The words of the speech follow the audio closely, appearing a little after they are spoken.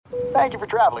Thank you for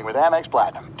traveling with Amex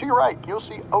Platinum. To your right, you'll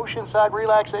see oceanside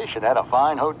relaxation at a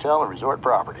fine hotel and resort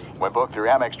property. When booked through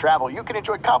Amex Travel, you can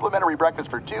enjoy complimentary breakfast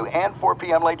for 2 and 4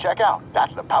 p.m. late checkout.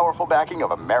 That's the powerful backing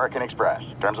of American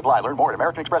Express. Terms apply. Learn more at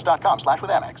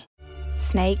americanexpress.com/withAmex.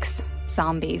 Snakes,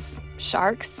 zombies,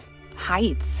 sharks,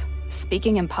 heights.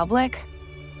 Speaking in public,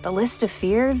 the list of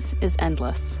fears is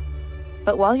endless.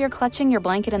 But while you're clutching your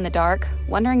blanket in the dark,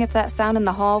 wondering if that sound in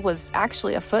the hall was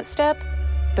actually a footstep,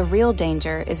 the real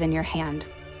danger is in your hand,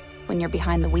 when you're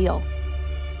behind the wheel.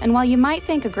 And while you might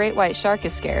think a great white shark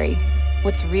is scary,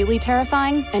 what's really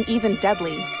terrifying and even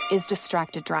deadly is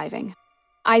distracted driving.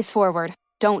 Eyes forward,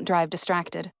 don't drive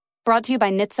distracted. Brought to you by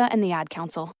NHTSA and the Ad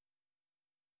Council.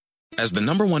 As the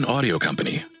 #1 audio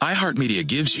company, iHeartMedia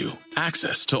gives you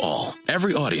access to all.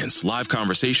 Every audience, live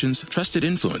conversations, trusted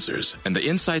influencers, and the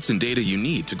insights and data you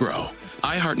need to grow.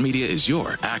 iHeartMedia is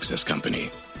your access company.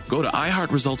 Go to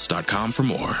iHeartResults.com for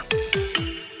more.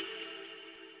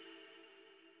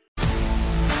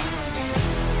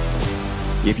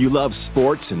 If you love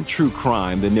sports and true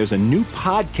crime, then there's a new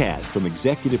podcast from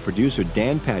executive producer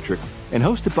Dan Patrick and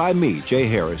hosted by me, Jay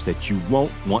Harris, that you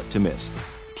won't want to miss.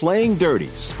 Playing Dirty: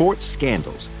 Sports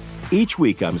Scandals. Each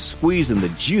week, I'm squeezing the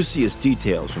juiciest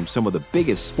details from some of the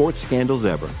biggest sports scandals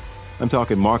ever. I'm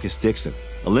talking Marcus Dixon,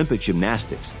 Olympic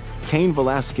gymnastics, Cain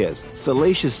Velasquez,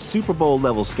 salacious Super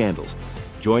Bowl-level scandals.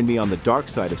 Join me on the dark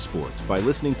side of sports by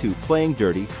listening to Playing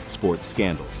Dirty: Sports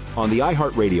Scandals on the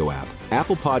iHeartRadio app,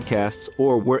 Apple Podcasts,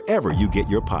 or wherever you get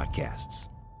your podcasts.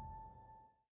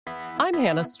 I'm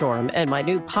Hannah Storm, and my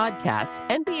new podcast,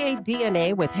 NBA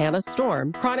DNA with Hannah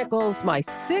Storm, chronicles my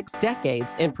 6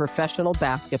 decades in professional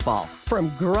basketball.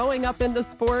 From growing up in the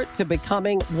sport to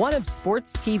becoming one of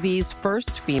sports TV's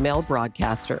first female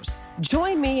broadcasters.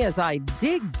 Join me as I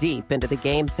dig deep into the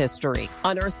game's history,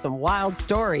 unearth some wild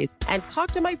stories, and talk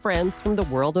to my friends from the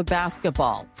world of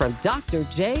basketball, from Dr.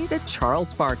 J to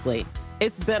Charles Barkley.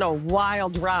 It's been a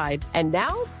wild ride, and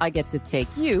now I get to take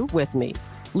you with me.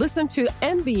 Listen to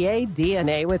NBA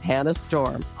DNA with Hannah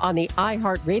Storm on the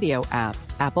iHeartRadio app,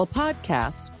 Apple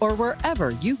Podcasts, or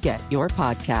wherever you get your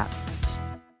podcasts.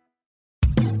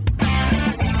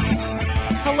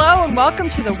 Hello and welcome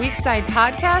to the Weekside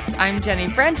Podcast. I'm Jenny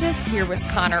Brentis here with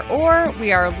Connor Orr.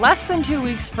 We are less than 2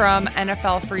 weeks from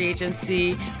NFL free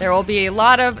agency. There will be a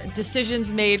lot of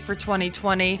decisions made for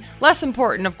 2020. Less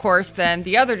important, of course, than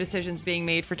the other decisions being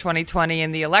made for 2020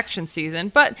 in the election season.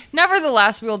 But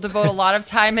nevertheless, we will devote a lot of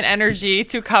time and energy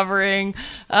to covering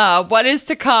what is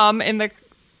to come in the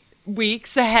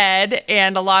weeks ahead,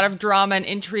 and a lot of drama and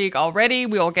intrigue already.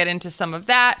 We will get into some of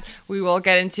that. We will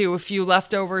get into a few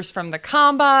leftovers from the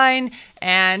Combine,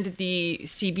 and the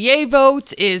CBA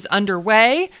vote is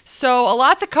underway. So a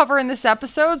lot to cover in this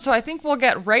episode. So I think we'll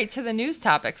get right to the news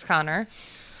topics, Connor.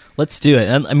 Let's do it.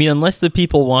 And I mean, unless the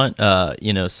people want,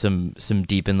 some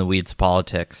deep in the weeds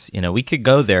politics, we could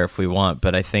go there if we want,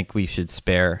 but I think we should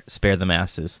spare the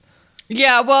masses.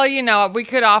 Yeah, well, we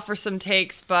could offer some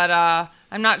takes, but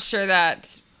I'm not sure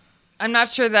that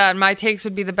my takes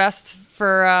would be the best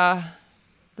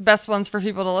ones for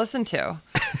people to listen to.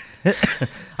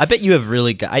 I bet you have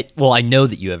really good. I know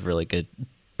that you have really good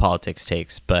politics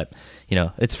takes, but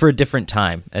it's for a different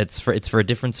time. It's for a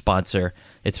different sponsor.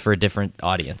 It's for a different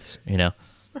audience.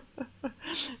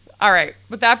 All right.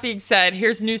 With that being said,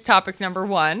 here's news topic number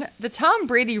 1. The Tom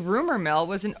Brady rumor mill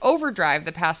was in overdrive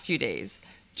the past few days.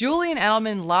 Julian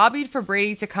Edelman lobbied for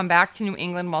Brady to come back to New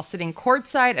England while sitting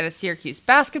courtside at a Syracuse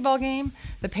basketball game.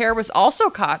 The pair was also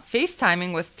caught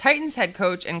FaceTiming with Titans head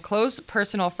coach and close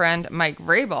personal friend Mike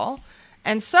Vrabel.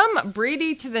 And some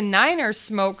Brady to the Niners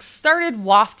smoke started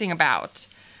wafting about.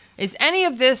 Is any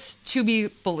of this to be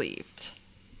believed?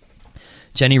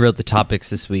 Jenny wrote the topics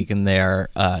this week, and they are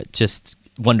just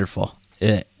wonderful.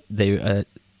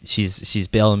 She's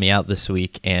bailing me out this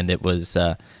week, and it was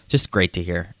just great to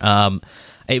hear.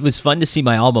 It was fun to see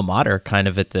my alma mater kind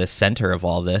of at the center of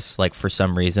all this, like for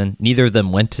some reason. Neither of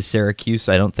them went to Syracuse.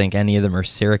 I don't think any of them are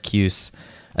Syracuse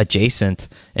adjacent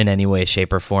in any way,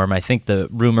 shape, or form. I think the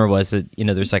rumor was that,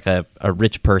 there's like a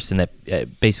rich person that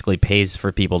basically pays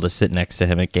for people to sit next to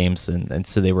him at games, and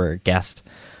so they were a guest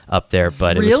up there.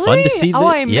 But it was fun to see.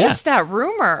 I missed that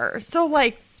rumor. So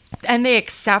and they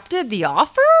accepted the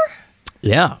offer?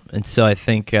 Yeah, and so I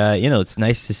think, it's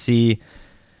nice to see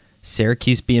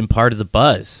Syracuse being part of the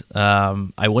buzz.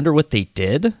 I wonder what they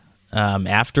did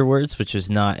afterwards, which was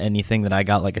not anything that I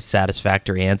got like a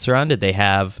satisfactory answer on. Did they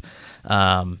have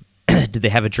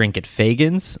a drink at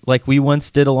Fagan's like we once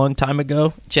did a long time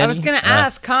ago, Jenny? I was going to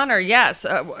ask Connor, yes.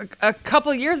 A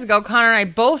couple years ago, Connor and I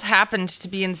both happened to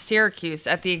be in Syracuse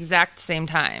at the exact same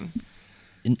time.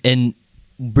 And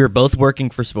we're both working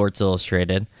for Sports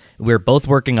Illustrated. We're both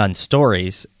working on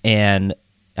stories, and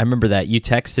I remember that you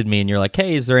texted me and you're like,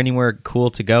 "Hey, is there anywhere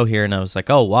cool to go here?" And I was like,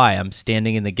 "Oh, why? I'm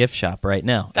standing in the gift shop right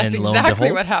now." That's and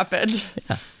exactly what happened.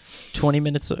 Yeah, 20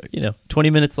 minutes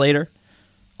later,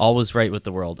 all was right with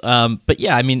the world. But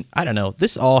yeah, I mean, I don't know.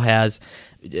 This all has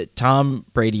Tom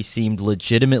Brady seemed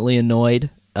legitimately annoyed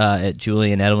at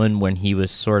Julian Edelman when he was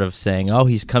sort of saying, "Oh,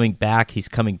 he's coming back. He's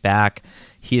coming back."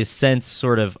 He has since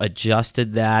sort of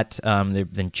adjusted that.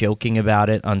 They've been joking about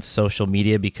it on social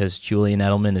media because Julian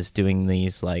Edelman is doing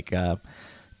these like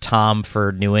Tom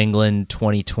for New England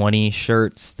 2020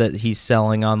 shirts that he's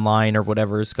selling online or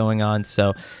whatever is going on.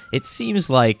 So it seems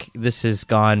like this has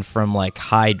gone from like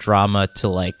high drama to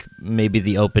like maybe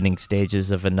the opening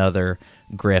stages of another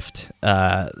grift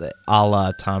a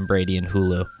la Tom Brady and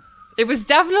Hulu. It was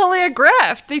definitely a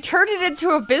grift. They turned it into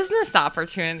a business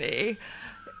opportunity.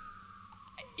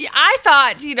 I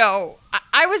thought,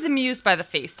 I was amused by the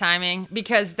FaceTiming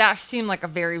because that seemed like a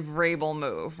very Vrabel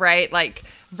move, right? Like,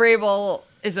 Vrabel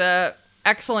is a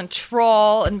excellent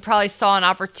troll and probably saw an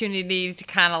opportunity to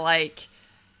kind of like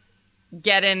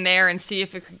get in there and see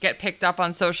if it could get picked up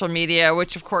on social media,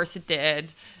 which of course it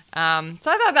did. So I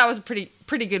thought that was a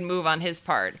pretty good move on his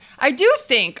part. I do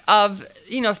think of,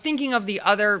 thinking of the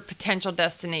other potential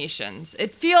destinations.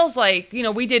 It feels like,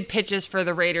 we did pitches for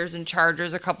the Raiders and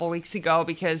Chargers a couple weeks ago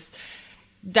because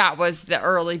that was the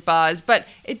early buzz. But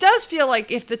it does feel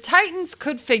like if the Titans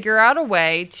could figure out a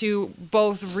way to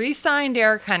both re-sign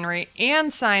Derrick Henry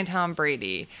and sign Tom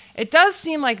Brady, it does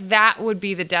seem like that would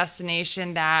be the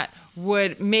destination that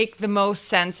would make the most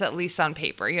sense, at least on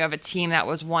paper. You have a team that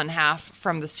was one half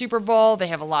from the Super Bowl. They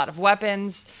have a lot of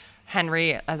weapons.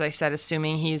 Henry, as I said,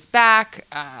 assuming he's back.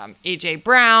 A.J.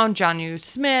 Brown, Jonnu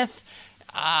Smith.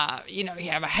 You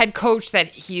have a head coach that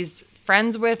he's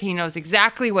friends with. He knows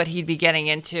exactly what he'd be getting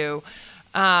into.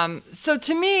 So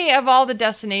to me, of all the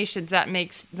destinations, that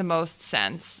makes the most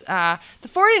sense. The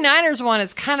 49ers one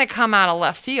has kind of come out of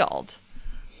left field.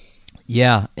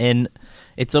 Yeah, and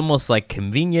it's almost like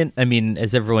convenient. I mean,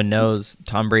 as everyone knows,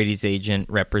 Tom Brady's agent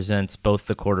represents both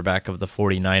the quarterback of the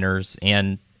 49ers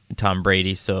and Tom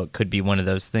Brady, so it could be one of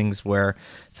those things where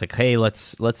it's like, hey,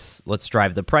 let's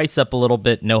drive the price up a little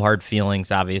bit. No hard feelings,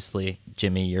 obviously.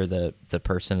 Jimmy, you're the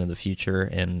person of the future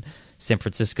in San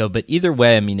Francisco. But either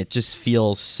way, I mean, it just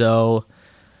feels so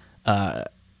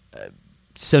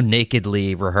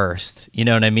nakedly rehearsed. You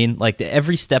know what I mean? Like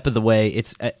every step of the way,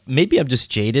 it's maybe I'm just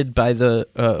jaded by the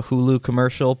Hulu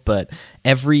commercial, but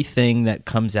everything that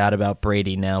comes out about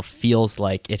Brady now feels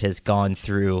like it has gone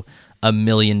through a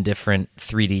million different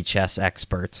 3D chess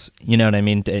experts. You know what I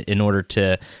mean? In order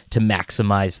to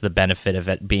maximize the benefit of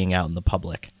it being out in the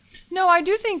public. No, I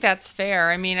do think that's fair.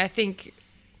 I mean, I think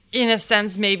in a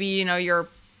sense, maybe,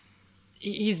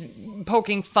 he's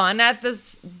poking fun at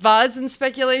this buzz and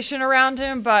speculation around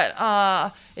him, but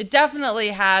it definitely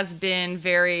has been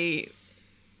very,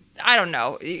 I don't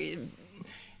know,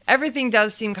 everything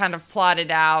does seem kind of plotted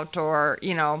out or,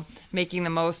 making the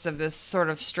most of this sort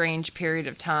of strange period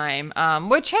of time,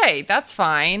 which, hey, that's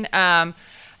fine.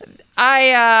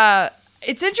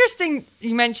 It's interesting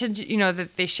you mentioned,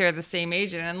 that they share the same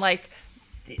agent, and like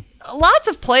lots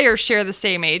of players share the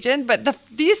same agent, but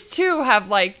these two have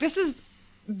this has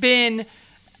been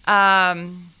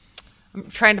I'm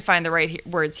trying to find the right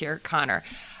words here, Connor.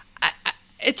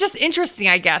 It's just interesting,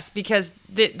 I guess, because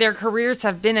their careers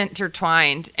have been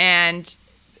intertwined, and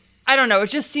I don't know, it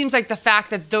just seems like the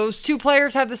fact that those two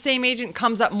players have the same agent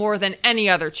comes up more than any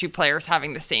other two players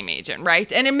having the same agent,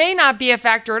 right? And it may not be a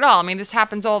factor at all. I mean, this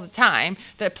happens all the time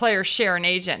that players share an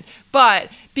agent, but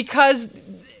because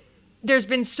there's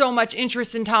been so much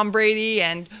interest in Tom Brady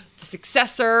and the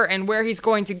successor and where he's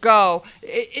going to go,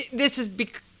 this has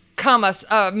become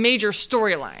a major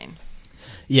storyline.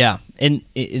 Yeah, and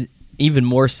even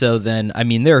more so than, I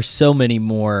mean, there are so many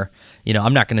more,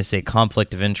 I'm not going to say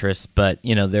conflict of interest, but,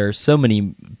 there are so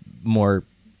many more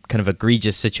kind of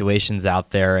egregious situations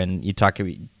out there. And you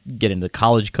get into the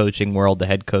college coaching world, the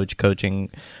head coach coaching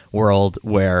world,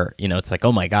 where, it's like,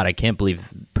 oh my God, I can't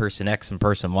believe person X and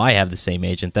person Y have the same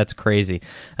agent. That's crazy.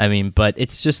 I mean, but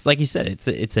it's just, like you said,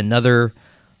 it's another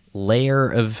layer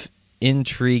of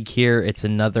intrigue here. It's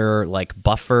another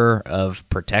buffer of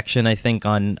protection, I think,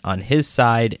 on his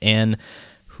side. And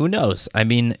who knows? I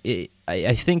mean,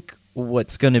 I think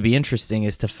what's going to be interesting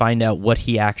is to find out what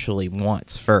he actually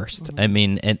wants first. Mm-hmm. I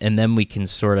mean, and then we can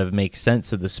sort of make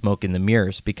sense of the smoke and the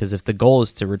mirrors, because if the goal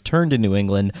is to return to New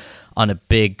England on a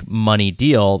big money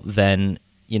deal, then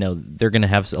they're going to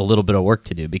have a little bit of work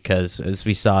to do, because as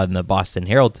we saw in the Boston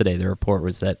Herald today, the report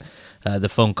was that the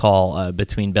phone call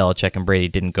between Belichick and Brady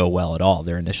didn't go well at all,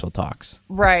 their initial talks.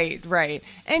 Right.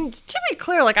 And to be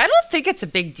clear, I don't think it's a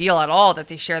big deal at all that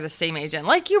they share the same agent.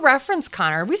 Like you referenced,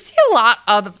 Connor, we see a lot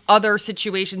of other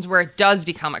situations where it does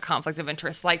become a conflict of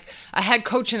interest, like a head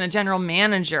coach and a general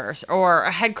manager, or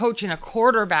a head coach and a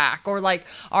quarterback, or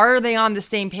are they on the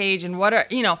same page? And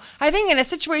I think in a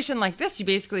situation like this, you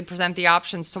basically present the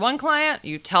options to one client,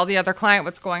 you tell the other client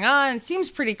what's going on. It seems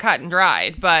pretty cut and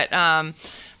dried,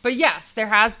 but yes, there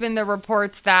has been the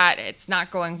reports that it's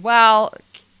not going well.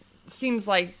 Seems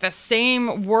like the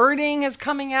same wording is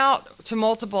coming out to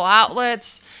multiple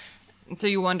outlets. And so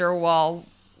you wonder, well,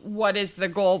 what is the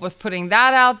goal with putting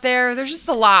that out there? There's just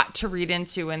a lot to read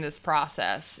into in this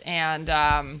process. And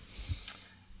I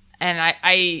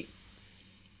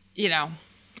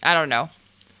don't know.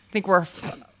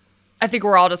 I think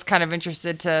we're all just kind of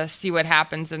interested to see what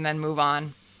happens and then move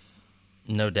on.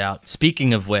 No doubt.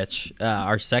 Speaking of which,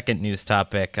 our second news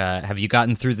topic, have you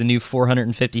gotten through the new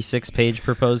 456-page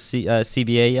proposed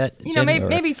CBA yet? Jenny,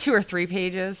 maybe 2 or 3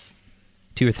 pages.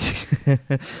 2 or 3.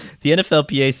 The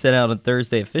NFLPA sent out on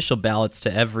Thursday official ballots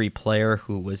to every player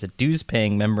who was a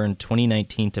dues-paying member in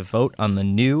 2019 to vote on the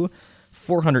new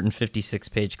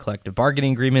 456-page collective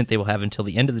bargaining agreement. They will have until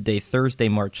the end of the day, Thursday,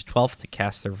 March 12th, to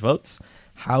cast their votes.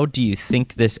 How do you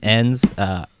think this ends?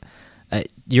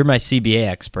 You're my CBA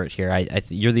expert here.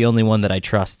 You're the only one that I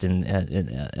trust in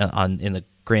the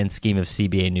grand scheme of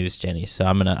CBA news, Jenny. So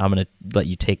I'm gonna let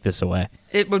you take this away.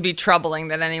 It would be troubling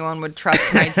that anyone would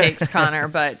trust my takes, Connor,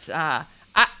 but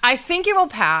I think it will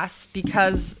pass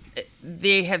because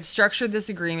they have structured this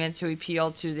agreement to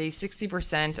appeal to the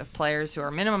 60% of players who are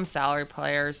minimum salary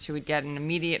players who would get an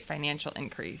immediate financial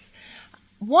increase.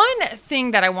 One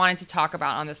thing that I wanted to talk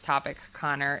about on this topic,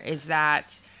 Connor, is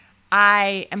that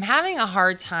I am having a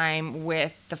hard time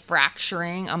with the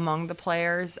fracturing among the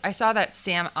players. I saw that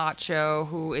Sam Acho,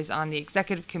 who is on the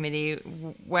executive committee,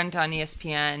 went on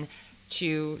ESPN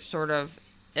to sort of,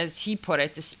 as he put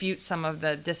it, dispute some of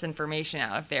the disinformation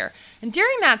out of there. And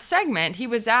during that segment, he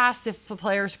was asked if the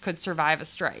players could survive a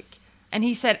strike. And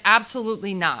he said,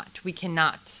 absolutely not. We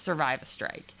cannot survive a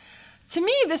strike. To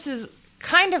me, this is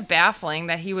kind of baffling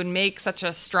that he would make such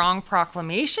a strong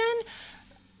proclamation.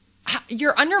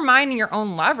 You're undermining your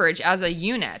own leverage as a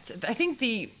unit. I think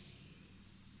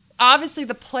obviously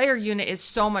the player unit is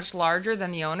so much larger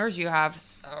than the owners. You have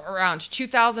around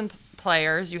 2,000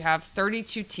 players. You have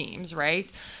 32 teams, right?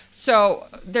 So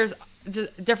there's a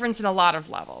difference in a lot of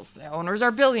levels. The owners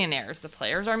are billionaires. The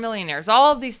players are millionaires.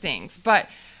 All of these things. But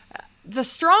the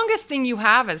strongest thing you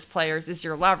have as players is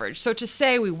your leverage. So to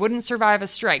say we wouldn't survive a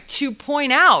strike, to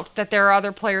point out that there are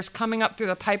other players coming up through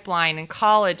the pipeline in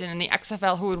college and in the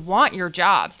XFL who would want your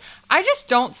jobs, I just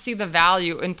don't see the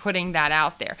value in putting that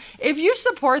out there. If you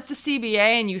support the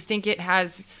CBA and you think it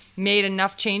has made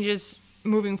enough changes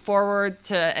moving forward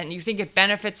and you think it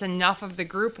benefits enough of the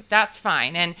group, that's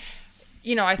fine. And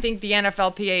I think the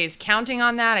NFLPA is counting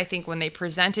on that. I think when they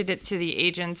presented it to the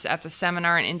agents at the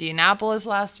seminar in Indianapolis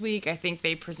last week, I think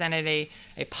they presented a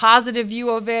positive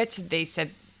view of it. They said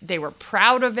they were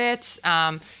proud of it.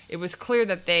 It was clear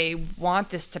that they want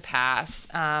this to pass.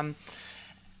 And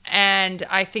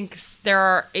I think there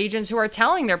are agents who are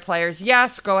telling their players,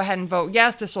 yes, go ahead and vote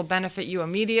yes, this will benefit you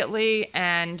immediately.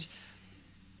 And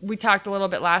we talked a little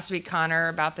bit last week, Connor,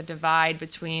 about the divide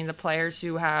between the players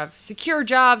who have secure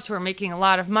jobs, who are making a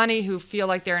lot of money, who feel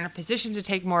like they're in a position to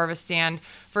take more of a stand,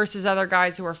 versus other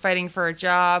guys who are fighting for a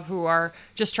job, who are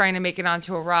just trying to make it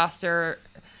onto a roster,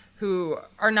 who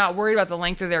are not worried about the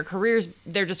length of their careers.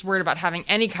 They're just worried about having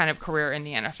any kind of career in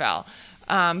the NFL.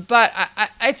 But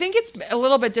I think it's a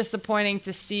little bit disappointing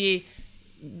to see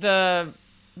the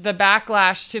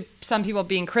backlash to some people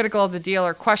being critical of the deal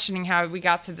or questioning how we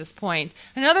got to this point.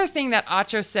 Another thing that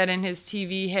Acho said in his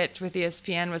TV hit with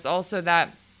ESPN was also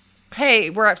that, hey,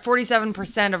 we're at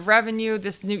 47% of revenue.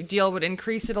 This new deal would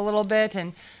increase it a little bit,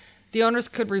 and the owners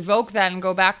could revoke that and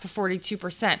go back to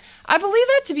 42%. I believe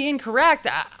that to be incorrect.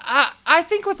 I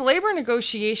think with labor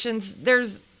negotiations,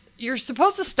 you're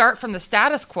supposed to start from the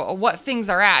status quo, what things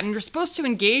are at, and you're supposed to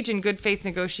engage in good faith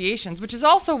negotiations, which is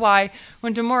also why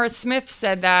when DeMaurice Smith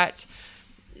said that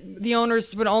the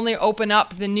owners would only open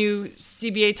up the new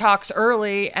CBA talks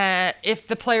early if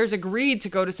the players agreed to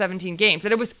go to 17 games,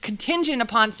 that it was contingent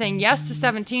upon saying yes to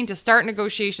 17 to start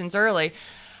negotiations early.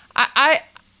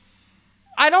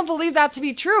 I don't believe that to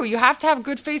be true. You have to have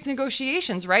good faith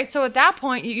negotiations, right? So at that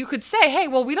point, you could say, hey,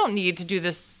 well, we don't need to do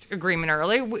this agreement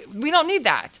early. We don't need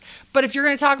that. But if you're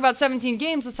going to talk about 17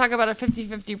 games, let's talk about a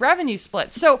 50-50 revenue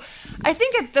split. So I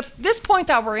think at this point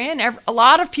that we're in, a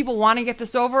lot of people want to get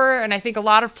this over, and I think a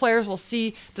lot of players will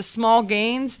see the small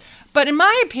gains. But in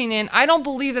my opinion, I don't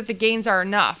believe that the gains are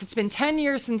enough. It's been 10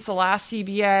 years since the last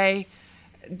CBA.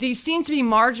 These seem to be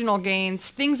marginal gains,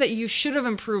 things that you should have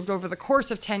improved over the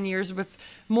course of 10 years with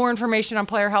more information on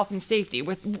player health and safety,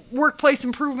 with workplace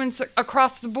improvements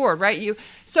across the board, right?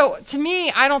 So to me,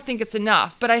 I don't think it's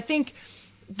enough. But I think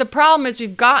the problem is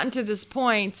we've gotten to this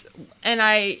point, and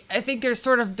I think there's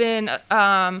sort of been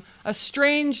a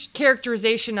strange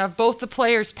characterization of both the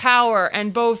players' power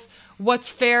and both what's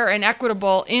fair and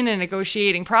equitable in a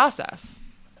negotiating process.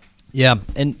 Yeah,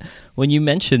 and when you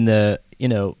mention the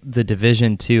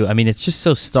division too, I mean, it's just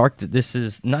so stark that this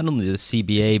is not only the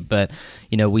CBA, but,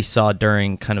 we saw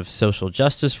during kind of social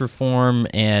justice reform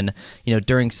and,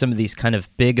 during some of these kind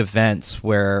of big events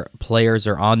where players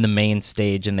are on the main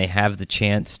stage and they have the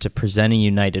chance to present a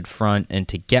united front and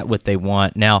to get what they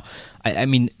want. Now, I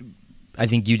mean, I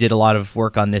think you did a lot of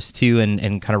work on this too, and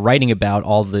kind of writing about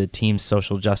all the team's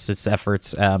social justice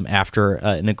efforts after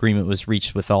an agreement was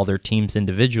reached with all their teams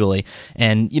individually.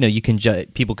 And you can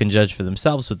people can judge for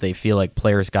themselves what they feel like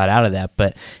players got out of that.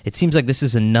 But it seems like this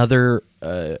is another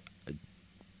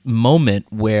moment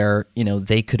where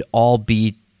they could all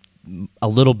be a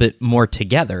little bit more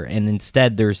together, and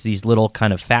instead there's these little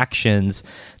kind of factions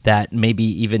that maybe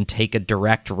even take a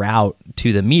direct route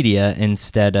to the media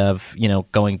instead of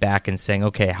going back and saying,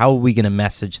 okay, how are we going to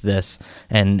message this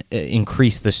and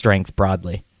increase the strength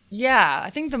broadly? Yeah, I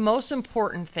think the most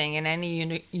important thing in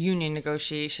any union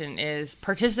negotiation is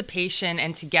participation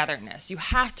and togetherness. You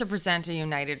have to present a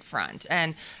united front.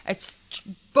 And it's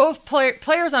both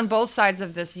players on both sides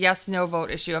of this yes-no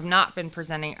vote issue have not been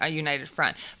presenting a united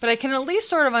front. But I can at least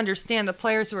sort of understand the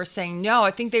players who are saying no.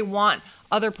 I think they want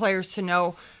other players to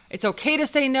know it's okay to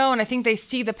say no. And I think they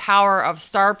see the power of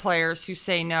star players who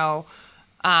say no,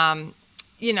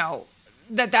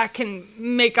 that can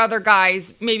make other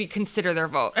guys maybe consider their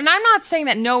vote. And I'm not saying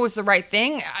that no is the right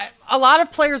thing. A lot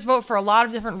of players vote for a lot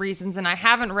of different reasons, and I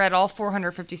haven't read all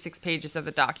 456 pages of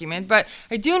the document, but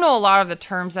I do know a lot of the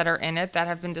terms that are in it that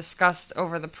have been discussed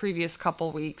over the previous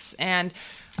couple weeks. And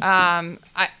I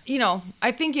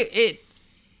think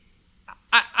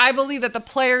I believe that the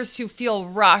players who feel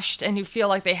rushed and who feel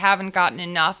like they haven't gotten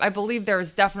enough, I believe there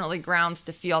is definitely grounds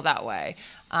to feel that way.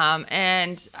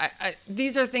 And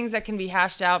these are things that can be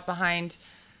hashed out behind,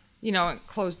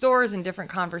 closed doors and different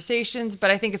conversations.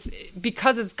 But I think it's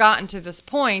because it's gotten to this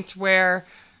point where,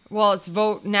 well, it's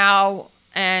vote now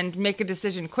and make a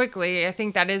decision quickly. I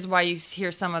think that is why you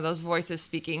hear some of those voices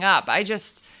speaking up. I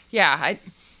just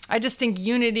think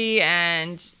unity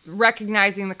and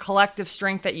recognizing the collective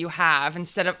strength that you have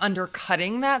instead of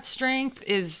undercutting that strength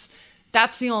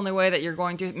that's the only way that you're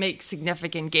going to make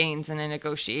significant gains in a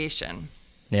negotiation.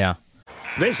 Yeah.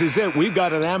 This is it. We've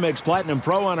got an Amex Platinum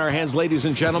Pro on our hands, ladies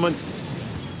and gentlemen.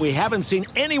 We haven't seen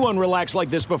anyone relax like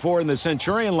this before in the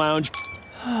Centurion Lounge.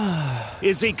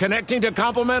 Is he connecting to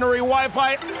complimentary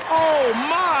Wi-Fi? Oh,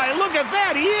 my. Look at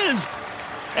that. He is.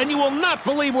 And you will not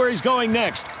believe where he's going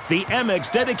next. The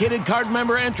Amex dedicated card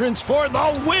member entrance for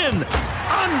the win.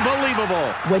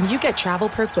 Unbelievable. When you get travel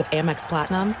perks with Amex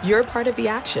Platinum, you're part of the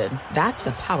action. That's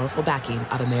the powerful backing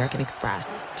of American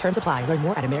Express. Terms apply. Learn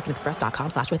more at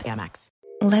americanexpress.com/withAmex.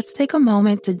 Let's take a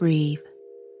moment to breathe.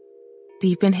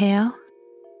 Deep inhale.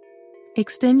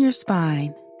 Extend your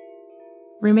spine.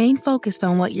 Remain focused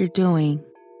on what you're doing.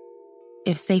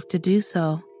 If safe to do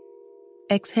so,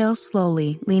 exhale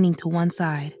slowly, leaning to one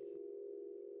side.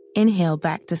 Inhale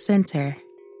back to center.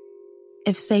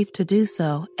 If safe to do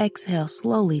so, exhale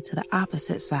slowly to the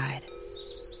opposite side.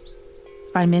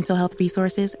 Find mental health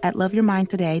resources at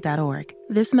loveyourmindtoday.org.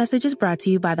 This message is brought to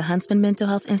you by the Huntsman Mental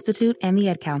Health Institute and the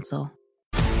Ad Council.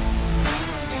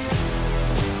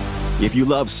 If you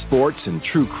love sports and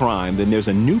true crime, then there's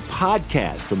a new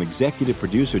podcast from executive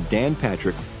producer Dan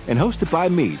Patrick and hosted by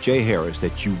me, Jay Harris,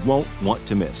 that you won't want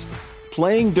to miss.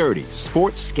 Playing Dirty: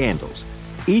 Sports Scandals.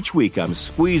 Each week, I'm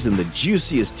squeezing the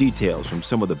juiciest details from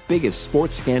some of the biggest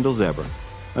sports scandals ever.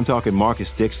 I'm talking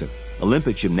Marcus Dixon,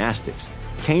 Olympic gymnastics,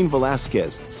 Cain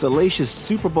Velasquez, salacious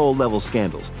Super Bowl-level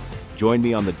scandals. Join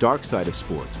me on the dark side of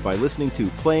sports by listening to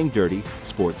Playing Dirty: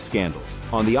 Sports Scandals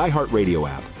on the iHeartRadio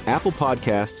app, Apple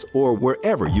Podcasts, or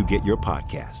wherever you get your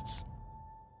podcasts.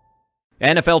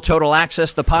 NFL Total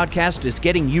Access, the podcast, is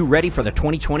getting you ready for the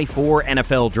 2024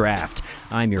 NFL Draft.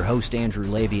 I'm your host, Andrew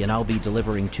Levy, and I'll be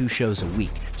delivering 2 shows a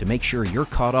week to make sure you're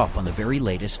caught up on the very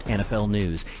latest NFL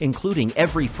news, including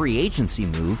every free agency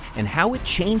move and how it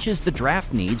changes the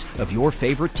draft needs of your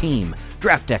favorite team.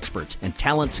 Draft experts and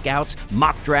talent scouts,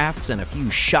 mock drafts, and a few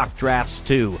shock drafts,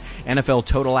 too. NFL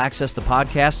Total Access, the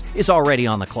podcast, is already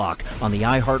on the clock on the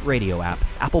iHeartRadio app,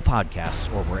 Apple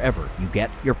Podcasts, or wherever you get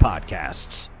your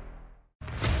podcasts.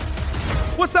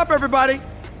 What's up, everybody?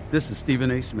 This is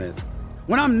Stephen A. Smith.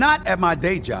 When I'm not at my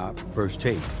day job, First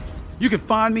Take, you can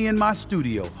find me in my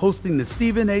studio hosting the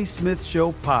Stephen A. Smith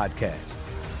Show podcast.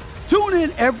 Tune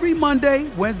in every Monday,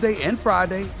 Wednesday, and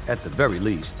Friday, at the very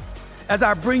least, as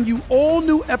I bring you all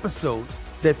new episodes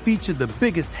that feature the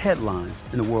biggest headlines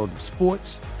in the world of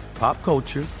sports, pop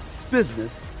culture,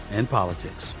 business, and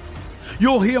politics.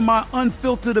 You'll hear my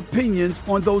unfiltered opinions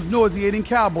on those nauseating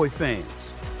Cowboy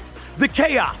fans, the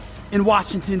chaos in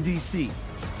Washington, D.C.,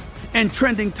 and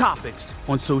trending topics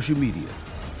on social media,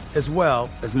 as well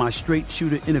as my straight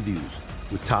shooter interviews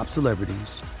with top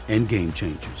celebrities and game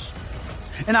changers.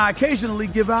 And I occasionally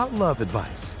give out love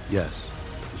advice. Yes,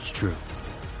 it's true.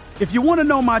 If you want to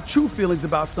know my true feelings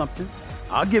about something,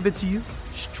 I'll give it to you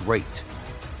straight.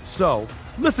 So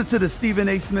listen to the Stephen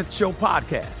A. Smith Show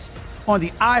podcast on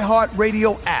the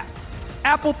iHeartRadio app,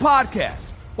 Apple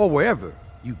Podcasts, or wherever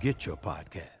you get your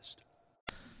podcast.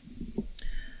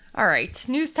 All right,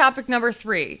 news topic number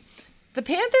 3. The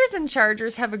Panthers and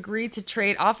Chargers have agreed to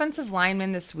trade offensive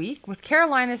linemen this week, with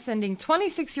Carolina sending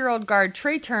 26-year-old guard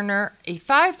Trey Turner, a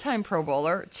 5-time Pro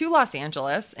Bowler, to Los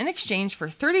Angeles in exchange for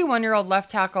 31-year-old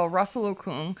left tackle Russell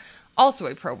Okung, also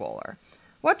a Pro Bowler.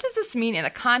 What does this mean in the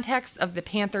context of the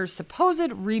Panthers'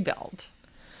 supposed rebuild?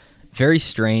 Very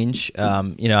strange.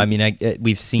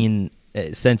 We've seen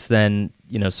since then,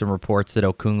 some reports that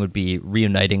Okung would be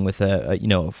reuniting with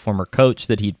a former coach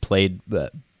that he'd played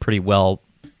pretty well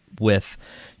with.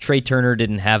 Trey Turner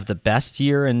didn't have the best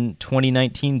year in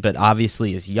 2019, but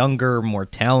obviously is younger, more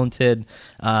talented.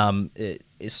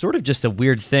 It's sort of just a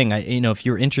weird thing. If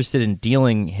you're interested in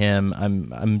dealing him,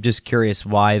 I'm just curious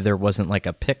why there wasn't like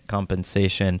a pick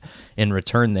compensation in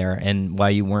return there, and why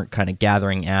you weren't kind of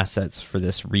gathering assets for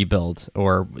this rebuild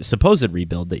or supposed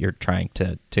rebuild that you're trying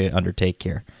to undertake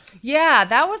here. Yeah,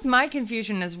 that was my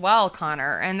confusion as well,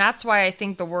 Connor. And that's why I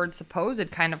think the word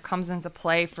supposed kind of comes into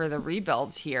play for the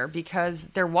rebuilds here, because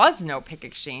there was no pick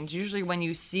exchange. Usually when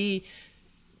you see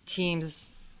teams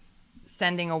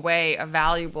sending away a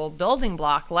valuable building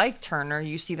block like Turner,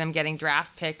 you see them getting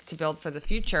draft pick to build for the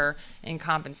future in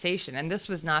compensation. And this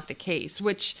was not the case,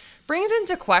 which brings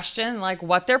into question like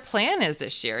what their plan is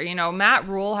this year. Matt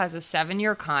Rule has a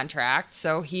 7-year contract,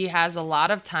 so he has a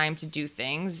lot of time to do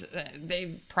things.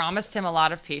 They promised him a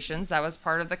lot of patience. That was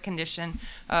part of the condition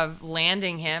of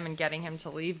landing him and getting him to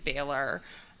leave Baylor.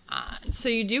 So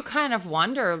you do kind of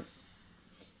wonder,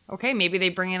 okay, maybe they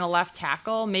bring in a left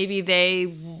tackle. Maybe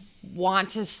they want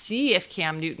to see if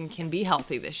Cam Newton can be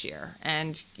healthy this year.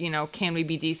 And, can we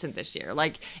be decent this year?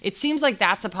 Like, it seems like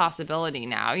that's a possibility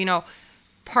now.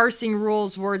 Parsing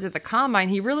Rule's words at the Combine,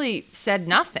 he really said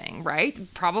nothing, right?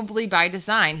 Probably by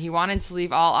design. He wanted to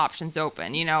leave all options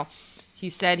open. He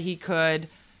said he could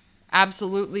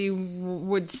absolutely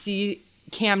would see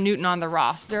Cam Newton on the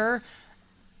roster,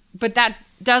 but that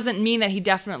doesn't mean that he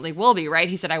definitely will be, right?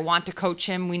 He said, I want to coach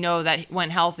him. We know that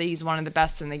when healthy, he's one of the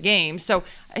best in the game. So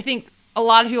I think a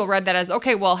lot of people read that as,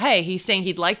 okay, well, hey, he's saying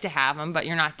he'd like to have him, but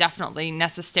you're not definitely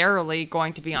necessarily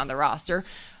going to be on the roster.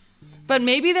 But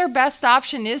maybe their best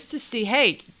option is to see,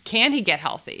 hey, can he get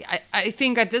healthy? I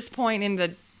think at this point in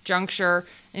the juncture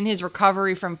in his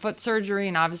recovery from foot surgery,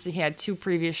 and obviously he had 2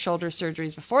 previous shoulder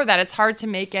surgeries before that, it's hard to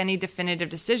make any definitive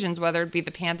decisions, whether it be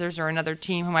the Panthers or another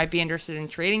team who might be interested in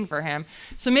trading for him.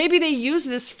 So maybe they use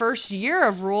this first year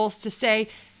of Rules to say,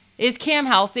 is Cam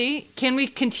healthy? Can we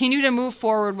continue to move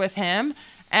forward with him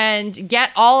and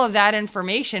get all of that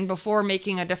information before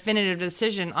making a definitive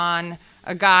decision on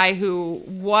a guy who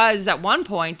was at one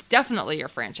point definitely your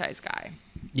franchise guy?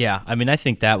 Yeah, I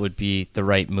think that would be the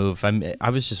right move. I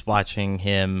was just watching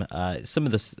him, some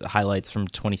of the highlights from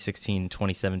 2016,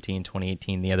 2017,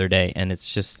 2018 the other day, and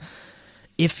it's just,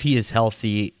 if he is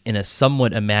healthy in a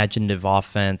somewhat imaginative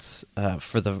offense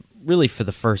for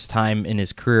the first time in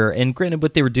his career. And granted,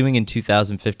 what they were doing in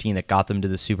 2015 that got them to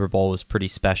the Super Bowl was pretty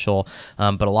special,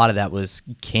 but a lot of that was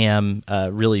Cam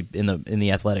really in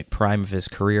the athletic prime of his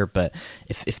career. But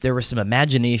if there was some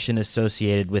imagination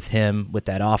associated with him, with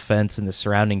that offense and the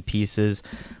surrounding pieces,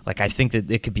 like, I think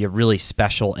that it could be a really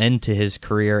special end to his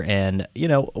career. And,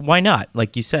 why not?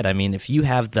 Like you said, if you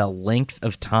have the length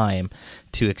of time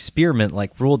to experiment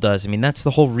like Rule does, that's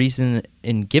the whole reason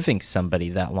in giving somebody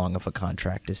that long of a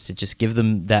contract, is to just give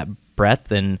them that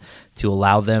breadth and to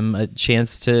allow them a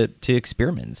chance to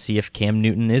experiment and see if Cam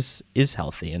Newton is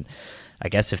healthy. And I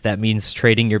guess if that means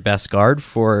trading your best guard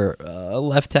for a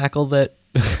left tackle that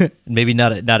maybe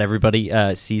not everybody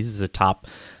sees as a top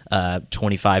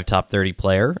 25, top 30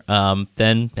 player,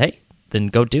 then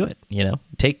go do it.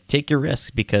 Take your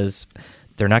risk, because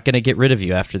they're not going to get rid of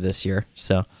you after this year.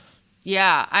 So.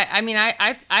 Yeah,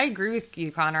 I agree with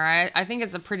you, Connor. I think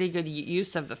it's a pretty good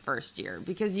use of the first year,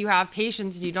 because you have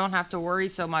patience and you don't have to worry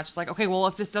so much. It's like, okay, well,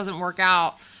 if this doesn't work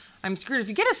out, I'm screwed. If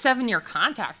you get a 7-year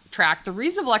contract, the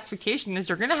reasonable expectation is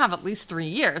you're going to have at least 3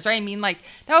 years, right? I mean, like,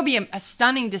 that would be a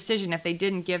stunning decision if they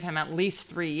didn't give him at least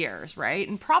 3 years, right?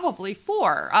 And probably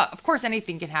 4. Of course,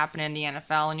 anything can happen in the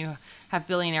NFL, and you have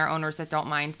billionaire owners that don't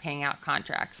mind paying out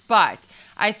contracts. But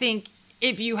I think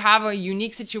if you have a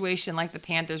unique situation like the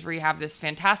Panthers, where you have this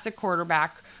fantastic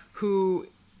quarterback who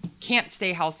can't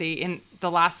stay healthy in the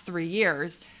last 3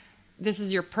 years, this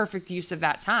is your perfect use of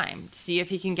that time. See if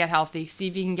he can get healthy, see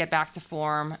if he can get back to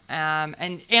form,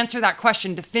 and answer that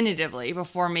question definitively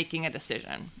before making a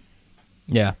decision.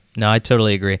 Yeah, no, I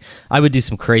totally agree. I would do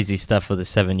some crazy stuff with a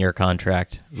 7-year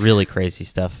contract. Really crazy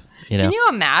stuff. Can you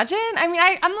imagine? I mean,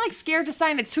 I'm like scared to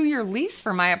sign a 2-year lease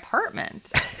for my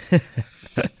apartment.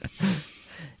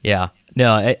 Yeah.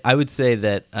 No, I would say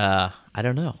that, I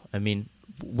don't know. I mean,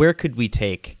 where could we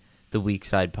take the Weak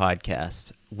Side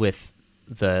podcast with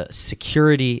the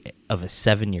security of a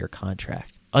 7-year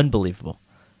contract? Unbelievable.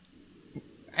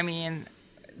 I mean,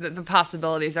 the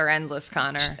possibilities are endless,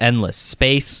 Connor. Just endless.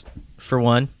 Space, for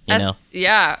one,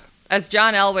 Yeah. As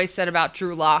John Elway said about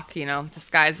Drew Lock, the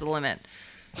sky's the limit.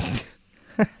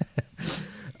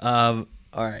 All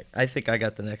right. I think I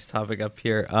got the next topic up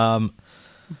here.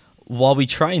 While we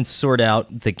try and sort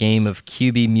out the game of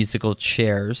QB musical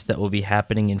chairs that will be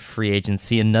happening in free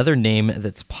agency, another name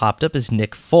that's popped up is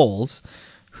Nick Foles,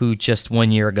 who just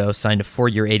 1 year ago signed a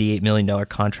 4-year, $88 million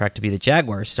contract to be the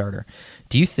Jaguars starter.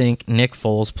 Do you think Nick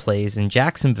Foles plays in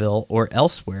Jacksonville or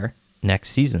elsewhere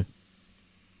next season?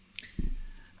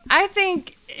 I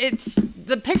think it's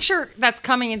the picture that's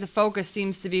coming into focus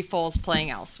seems to be Foles playing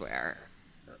elsewhere.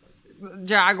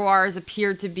 Jaguars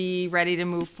appear to be ready to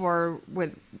move forward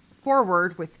with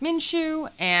Minshew,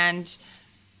 and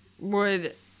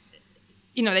Foles,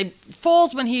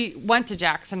 when he went to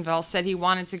Jacksonville, said he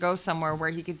wanted to go somewhere where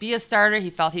he could be a starter.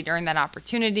 He felt he'd earned that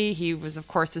opportunity. He was, of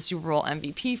course, the Super Bowl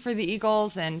MVP for the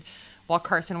Eagles, and while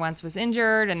Carson Wentz was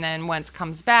injured, and then Wentz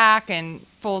comes back, and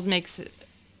Foles makes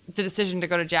the decision to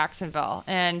go to Jacksonville.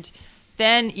 And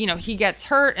then, he gets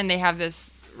hurt, and they have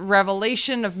this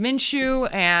revelation of Minshew,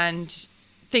 and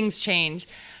things change.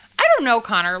 I don't know,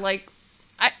 Connor,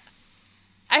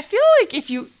 I feel like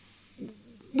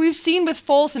we've seen with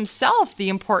Foles himself the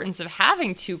importance of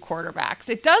having 2 quarterbacks.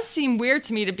 It does seem weird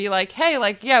to me to be like, hey,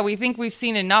 we think we've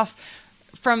seen enough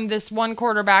from this one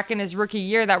quarterback in his rookie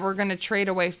year that we're going to trade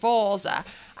away Foles.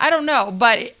 I don't know,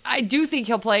 but I do think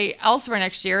he'll play elsewhere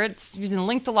next year. He's been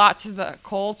linked a lot to the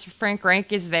Colts. Frank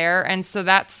Reich is there, and so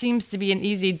that seems to be an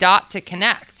easy dot to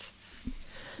connect.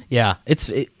 Yeah, it's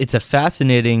a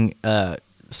fascinating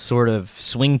sort of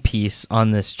swing piece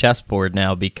on this chessboard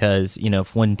now, because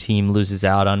if one team loses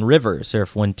out on Rivers, or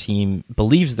if one team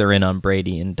believes they're in on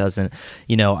Brady and doesn't,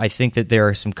 I think that there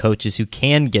are some coaches who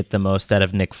can get the most out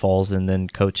of Nick Foles, and then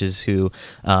coaches who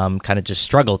kind of just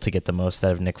struggle to get the most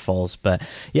out of Nick Foles. But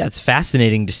yeah, it's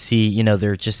fascinating to see,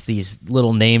 there are just these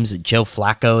little names. Joe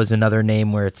Flacco is another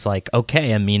name where it's like,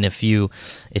 okay, I mean, if you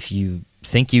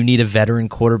think you need a veteran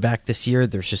quarterback this year,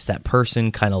 there's just that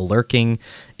person kind of lurking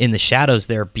in the shadows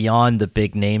there beyond the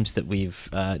big names that we've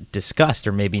discussed,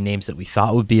 or maybe names that we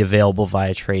thought would be available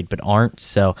via trade but aren't.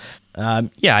 So I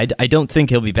don't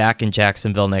think he'll be back in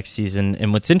Jacksonville next season.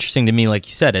 And what's interesting to me, like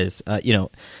you said, is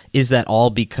is that all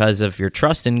because of your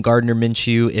trust in Gardner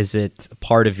Minshew? Is it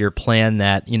part of your plan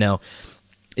that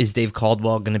is Dave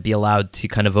Caldwell going to be allowed to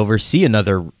kind of oversee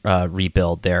another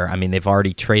rebuild there? I mean, they've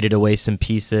already traded away some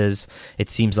pieces. It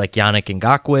seems like Yannick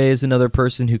Ngakoue is another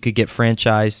person who could get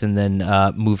franchised and then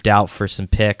moved out for some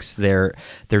picks. They're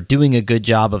doing a good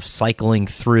job of cycling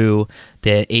through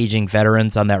the aging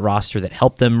veterans on that roster that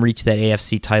helped them reach that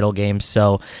AFC title game.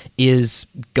 So is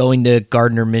going to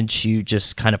Gardner Minshew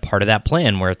just kind of part of that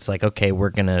plan, where it's like, okay,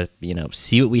 we're going to,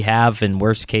 see what we have. In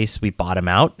worst case, we bottom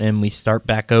out and we start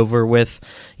back over with,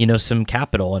 some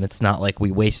capital. And it's not like we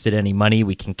wasted any money.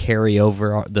 We can carry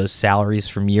over those salaries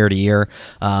from year to year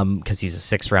because he's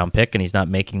a 6th-round pick and he's not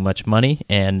making much money,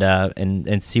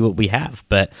 and see what we have.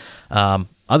 But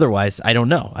otherwise, I don't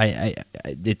know.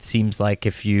 It seems like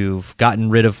if you've gotten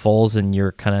rid of Foles and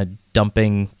you're kind of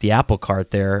dumping the apple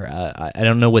cart there, I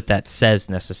don't know what that says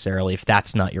necessarily if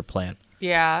that's not your plan.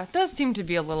 Yeah, it does seem to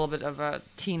be a little bit of a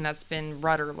team that's been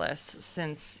rudderless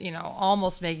since,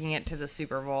 almost making it to the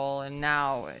Super Bowl, and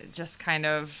now just kind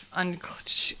of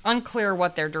unclear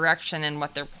what their direction and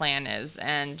what their plan is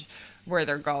and where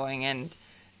they're going. And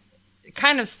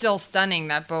kind of still stunning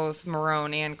that both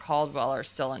Marone and Caldwell are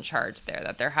still in charge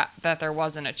there, that there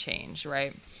wasn't a change,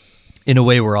 right? In a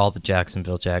way, we're all the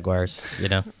Jacksonville Jaguars,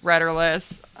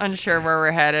 Rudderless, unsure where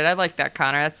we're headed. I like that,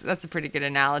 Connor. That's a pretty good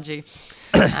analogy.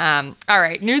 All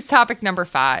right, news topic number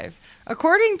 5.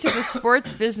 According to the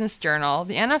Sports Business Journal,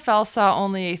 the NFL saw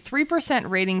only a 3%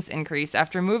 ratings increase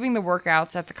after moving the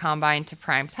workouts at the Combine to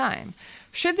prime time.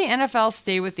 Should the NFL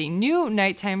stay with the new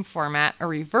nighttime format or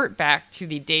revert back to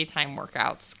the daytime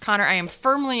workouts? Connor, I am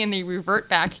firmly in the revert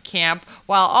back camp,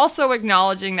 while also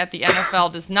acknowledging that the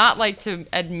NFL does not like to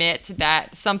admit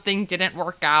that something didn't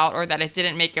work out or that it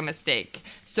didn't make a mistake.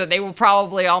 So they will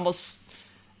almost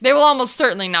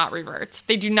certainly not revert.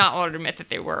 They do not want to admit that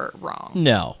they were wrong.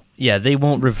 No. Yeah, they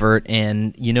won't revert,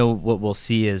 and what we'll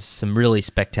see is some really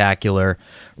spectacular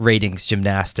ratings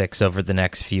gymnastics over the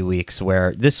next few weeks,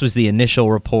 where this was the initial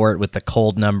report with the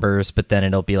cold numbers, but then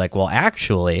it'll be like, well,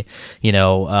 actually, in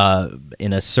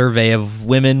a survey of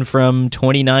women from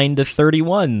 29 to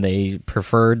 31, they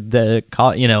preferred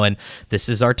and this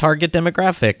is our target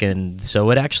demographic, and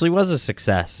so it actually was a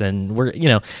success. And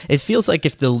it feels like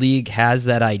if the league has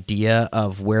that idea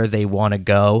of where they want to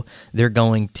go, they're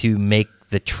going to make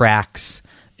the tracks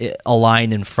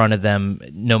align in front of them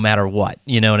no matter what.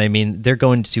 You know what I mean? They're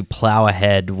going to plow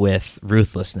ahead with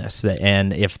ruthlessness.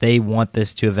 And if they want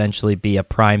this to eventually be a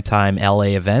primetime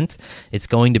LA event, it's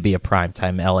going to be a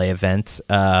primetime LA event.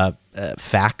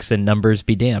 Facts and numbers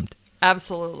be damned.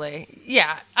 Absolutely.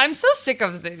 Yeah. I'm so sick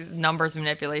of these numbers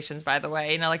manipulations, by the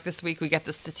way. Like this week we get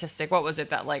the statistic. What was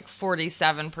it that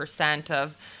 47%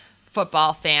 of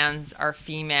football fans are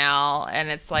female? And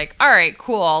it's like, all right,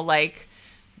 cool.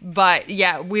 But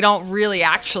yeah, we don't really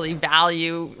actually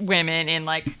value women in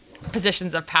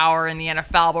positions of power in the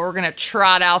NFL, but we're going to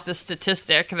trot out the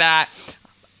statistic that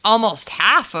almost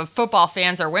half of football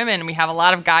fans are women. And we have a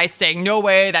lot of guys saying, no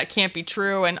way, that can't be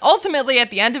true. And ultimately,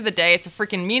 at the end of the day, it's a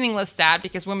freaking meaningless stat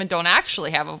because women don't actually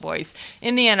have a voice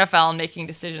in the NFL in making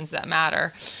decisions that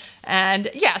matter. And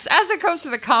yes, as it goes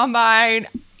to the Combine,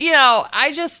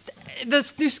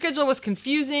 the new schedule was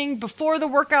confusing. Before the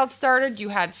workout started, you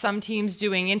had some teams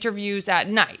doing interviews at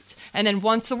night. And then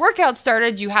once the workout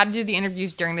started, you had to do the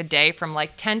interviews during the day from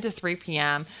 10 to 3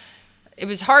 p.m. It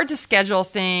was hard to schedule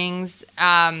things.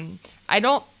 I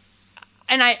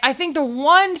think the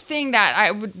one thing that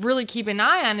I would really keep an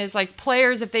eye on is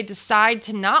players, if they decide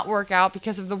to not work out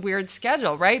because of the weird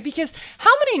schedule, right? Because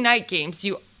how many night games do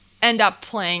you end up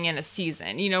playing in a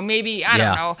season? Maybe, I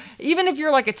don't know, even if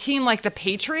you're a team like the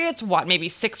Patriots, maybe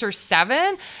 6 or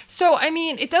 7? So,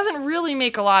 it doesn't really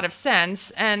make a lot of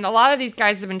sense. And a lot of these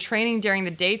guys have been training during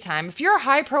the daytime. If you're a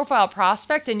high profile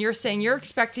prospect and you're saying you're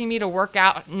expecting me to work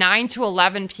out 9 to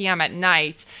 11 p.m. at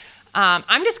night,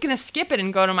 I'm just going to skip it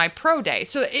and go to my pro day.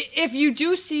 So if you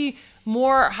do see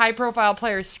more high profile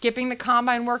players skipping the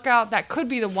Combine workout, that could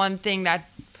be the one thing that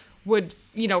would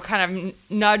kind of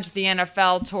nudge the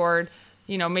NFL toward,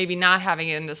 maybe not having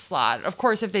it in the slot. Of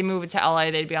course, if they move it to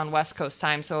LA, they'd be on West Coast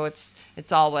time, so it's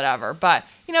all whatever. But,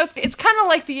 it's kind of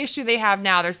like the issue they have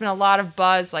now. There's been a lot of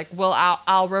buzz, will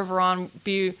Al Riveron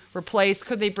be replaced?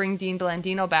 Could they bring Dean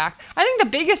Blandino back? I think the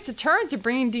biggest deterrent to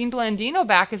bringing Dean Blandino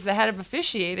back as the head of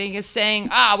officiating is saying,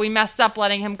 we messed up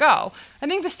letting him go. I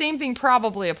think the same thing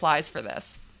probably applies for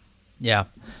this. Yeah.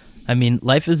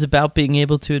 Life is about being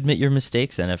able to admit your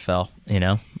mistakes, NFL,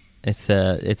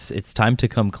 It's time to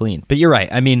come clean. But you're right.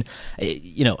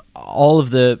 All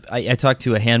of I talked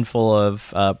to a handful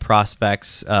of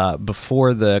prospects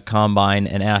before the Combine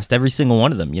and asked every single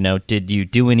one of them, did you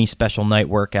do any special night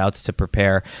workouts to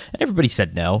prepare? And everybody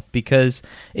said no, because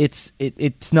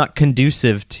it's not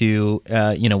conducive to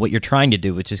what you're trying to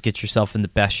do, which is get yourself in the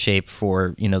best shape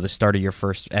for the start of your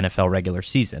first NFL regular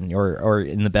season, or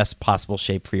in the best possible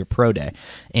shape for your pro day.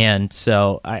 And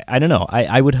so I don't know.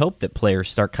 I would hope that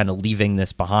players start kind of leaving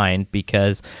this behind,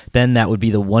 because then that would be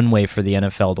the one way for the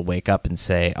NFL to wake up and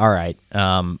say, all right,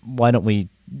 why don't we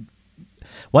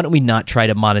not try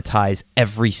to monetize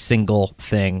every single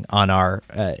thing on our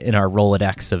in our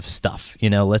Rolodex of stuff?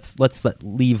 Let's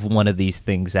leave one of these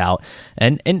things out,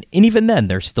 and even then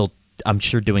they're still, I'm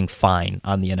sure, doing fine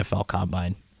on the NFL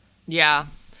Combine. Yeah.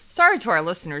 Sorry to our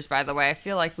listeners, by the way. I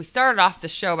feel like we started off the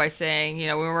show by saying, we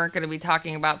weren't going to be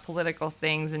talking about political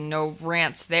things and no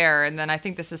rants there. And then I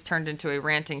think this has turned into a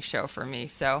ranting show for me.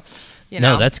 So,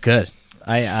 No, that's good.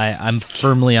 I'm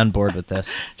firmly on board with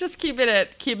this. Just keeping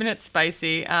it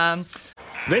spicy.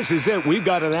 This is it. We've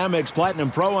got an Amex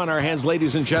Platinum Pro on our hands,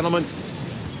 ladies and gentlemen.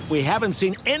 We haven't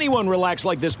seen anyone relax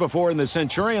like this before in the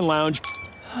Centurion Lounge.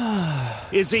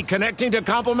 Is he connecting to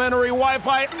complimentary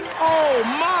Wi-Fi? Oh,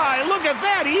 my. Look at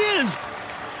that. He is.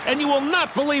 And you will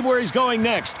not believe where he's going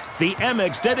next. The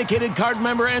Amex dedicated card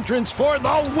member entrance for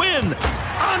the win.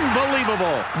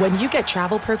 Unbelievable. When you get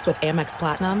travel perks with Amex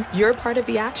Platinum, you're part of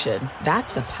the action.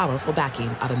 That's the powerful backing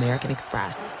of American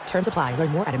Express. Terms apply. Learn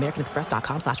more at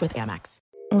americanexpress.com/withAmex.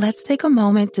 Let's take a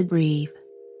moment to breathe.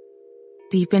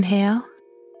 Deep inhale.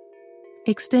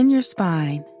 Extend your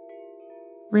spine.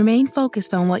 Remain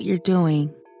focused on what you're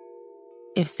doing.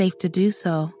 If safe to do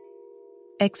so,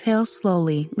 exhale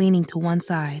slowly, leaning to one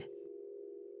side.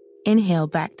 Inhale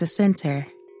back to center.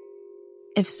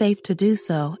 If safe to do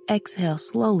so, exhale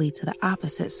slowly to the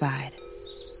opposite side.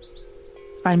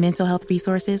 Find mental health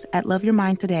resources at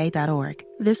loveyourmindtoday.org.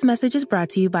 This message is brought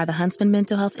to you by the Huntsman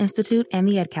Mental Health Institute and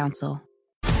the Ad Council.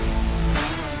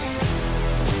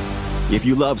 If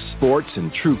you love sports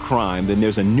and true crime, then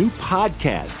there's a new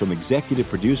podcast from executive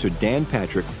producer Dan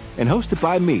Patrick and hosted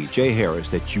by me, Jay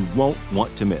Harris, that you won't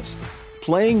want to miss.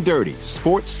 Playing Dirty: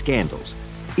 Sports Scandals.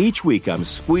 Each week, I'm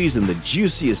squeezing the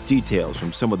juiciest details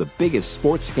from some of the biggest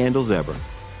sports scandals ever.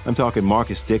 I'm talking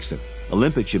Marcus Dixon,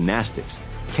 Olympic gymnastics,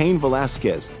 Cain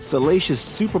Velasquez, salacious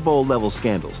Super Bowl-level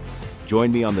scandals.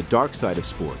 Join me on the dark side of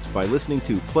sports by listening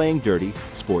to Playing Dirty: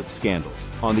 Sports Scandals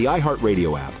on the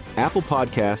iHeartRadio app, Apple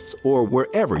Podcasts, or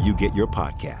wherever you get your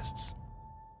podcasts.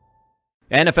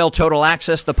 NFL Total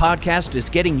Access, the podcast, is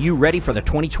getting you ready for the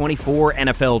 2024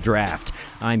 NFL Draft.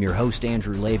 I'm your host,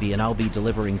 Andrew Levy, and I'll be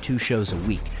delivering 2 shows a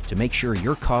week to make sure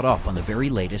you're caught up on the very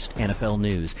latest NFL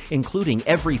news, including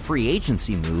every free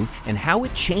agency move and how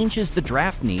it changes the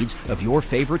draft needs of your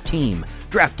favorite team.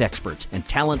 Draft experts and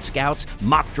talent scouts,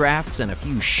 mock drafts, and a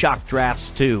few shock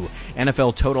drafts, too.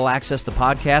 NFL Total Access, the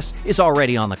podcast, is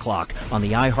already on the clock on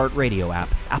the iHeartRadio app,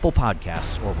 Apple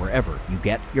Podcasts, or wherever you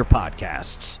get your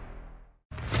podcasts.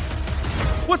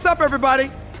 What's up,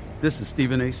 everybody? This is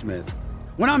Stephen A. Smith.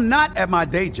 When I'm not at my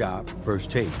day job,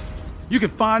 First Take, you can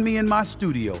find me in my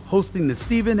studio hosting the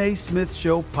Stephen A. Smith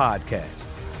Show podcast.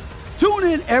 Tune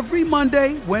in every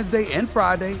Monday, Wednesday, and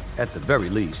Friday, at the very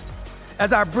least,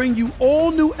 as I bring you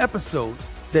all new episodes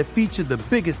that feature the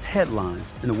biggest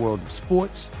headlines in the world of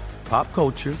sports, pop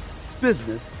culture,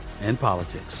 business, and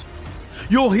politics.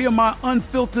 You'll hear my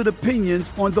unfiltered opinions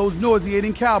on those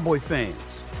nauseating Cowboy fans,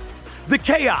 the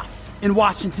chaos in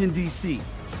Washington, D.C.,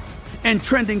 and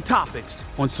trending topics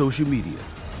on social media,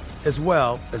 as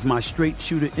well as my straight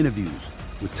shooter interviews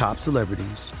with top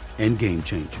celebrities and game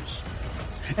changers.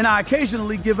 And I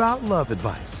occasionally give out love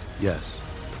advice. Yes,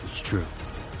 it's true.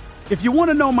 If you want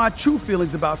to know my true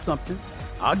feelings about something,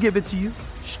 I'll give it to you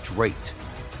straight.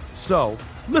 So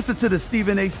listen to the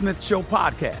Stephen A. Smith Show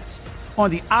podcast on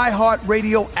the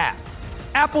iHeartRadio app,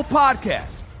 Apple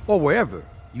Podcasts, or wherever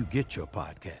you get your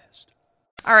podcast.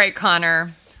 All right,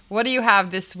 Connor, what do you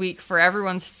have this week for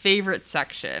everyone's favorite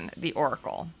section, the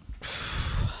Oracle?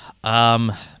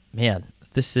 Man,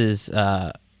 this is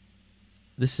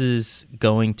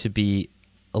going to be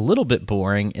a little bit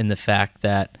boring in the fact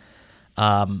that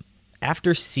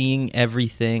after seeing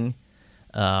everything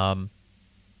at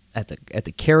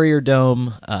the Carrier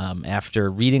Dome,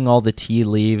 after reading all the tea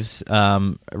leaves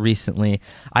recently,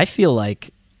 I feel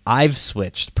like I've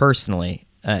switched personally.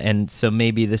 And so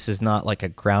maybe this is not like a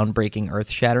groundbreaking,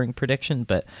 earth-shattering prediction,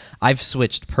 but I've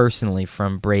switched personally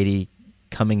from Brady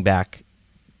coming back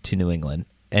to New England.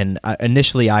 And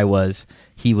initially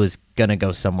he was going to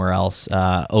go somewhere else,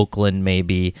 Oakland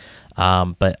maybe,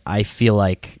 but I feel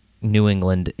like New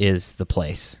England is the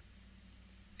place.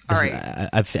 All right.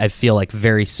 I feel like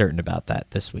very certain about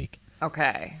that this week.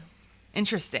 Okay.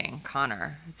 Interesting,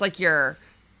 Connor. It's like you're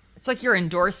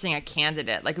endorsing a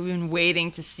candidate. Like, we've been waiting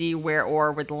to see where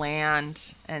Orr would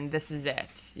land, and this is it.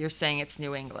 You're saying it's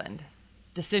New England.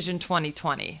 Decision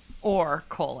 2020. Or,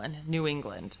 New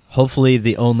England. Hopefully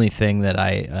the only thing that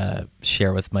I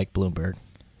share with Mike Bloomberg.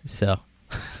 So.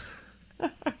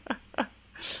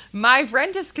 My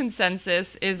Ventus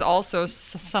consensus is also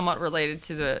somewhat related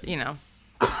to the,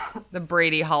 the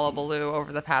Brady hullabaloo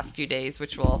over the past few days,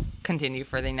 which will continue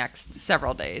for the next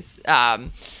several days.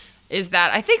 Is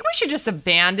that I think we should just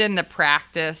abandon the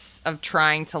practice of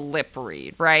trying to lip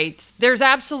read, right? There's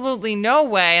absolutely no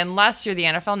way, unless you're the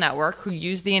NFL Network, who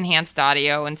used the enhanced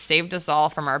audio and saved us all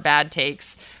from our bad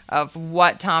takes of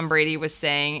what Tom Brady was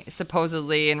saying,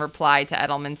 supposedly in reply to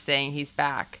Edelman saying he's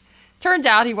back. Turns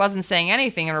out he wasn't saying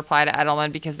anything in reply to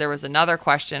Edelman because there was another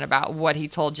question about what he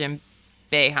told Jim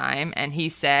Boeheim, and he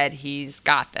said he's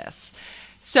got this.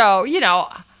 So,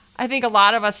 I think a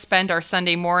lot of us spend our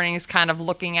Sunday mornings kind of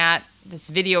looking at this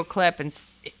video clip and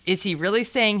is he really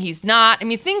saying he's not? I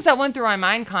mean, things that went through my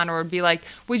mind, Connor, would be like,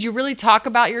 would you really talk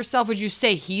about yourself? Would you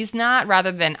say he's not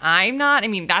rather than I'm not? I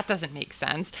mean, that doesn't make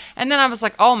sense. And then I was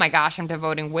like, oh my gosh, I'm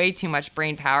devoting way too much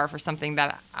brain power for something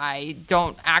that I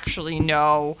don't actually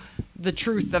know the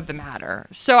truth of the matter.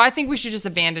 So I think we should just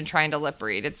abandon trying to lip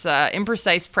read. It's an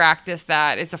imprecise practice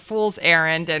that is a fool's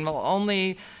errand and will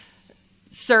only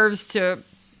serves to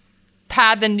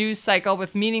pad the news cycle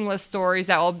with meaningless stories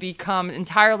that will become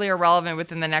entirely irrelevant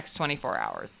within the next 24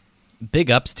 hours. Big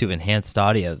ups to enhanced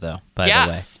audio, though, by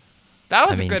the way. That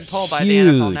was a good pull by the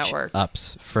NFL Network.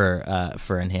 Ups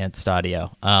for enhanced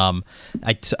audio.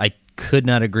 I could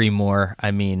not agree more.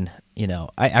 I mean,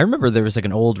 I remember there was like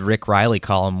an old Rick Riley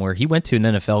column where he went to an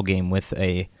NFL game with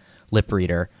a lip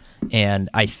reader. And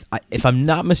if I'm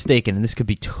not mistaken, and this could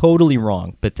be totally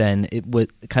wrong, but then it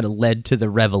kind of led to the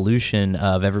revolution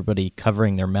of everybody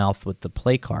covering their mouth with the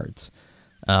play cards,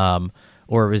 or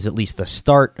it was at least the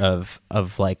start of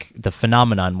like the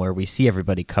phenomenon where we see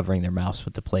everybody covering their mouths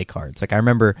with the play cards. Like I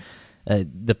remember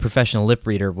the professional lip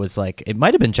reader was like, it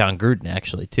might have been John Gruden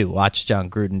actually too. Watched John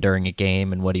Gruden during a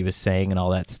game and what he was saying and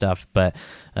all that stuff. But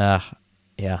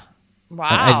yeah,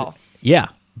 wow,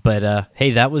 But hey,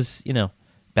 that was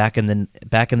back in the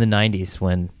 90s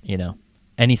when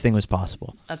anything was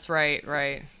possible. That's right.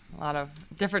 A lot of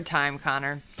different time,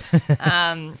 Connor.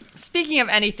 Speaking of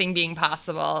anything being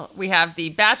possible, we have the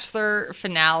Bachelor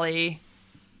finale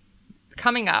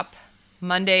coming up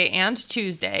Monday and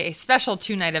Tuesday, a special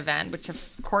 2-night event, which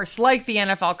of course, like the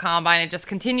NFL Combine, it just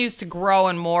continues to grow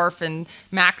and morph and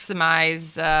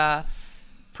maximize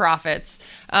profits.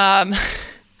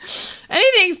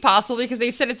 Anything's possible because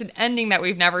they've said it's an ending that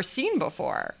we've never seen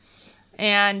before.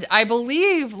 And I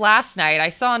believe last night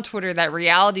I saw on Twitter that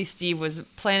Reality Steve was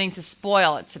planning to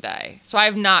spoil it today. So I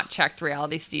have not checked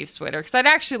Reality Steve's Twitter because I'd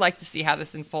actually like to see how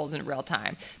this unfolds in real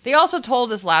time. They also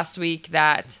told us last week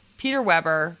that Peter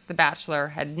Weber, the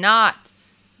Bachelor,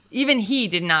 even he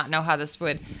did not know how this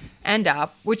would end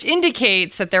up, which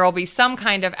indicates that there will be some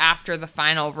kind of after the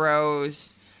final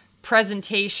rose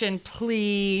presentation,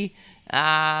 plea,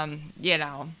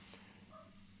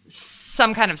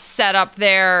 some kind of setup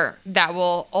there that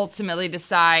will ultimately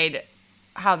decide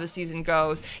how the season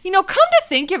goes. Come to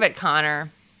think of it,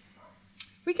 Connor,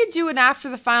 we could do an after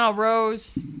the final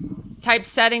rose type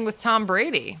setting with Tom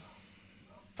Brady.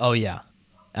 Oh yeah.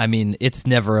 I mean, it's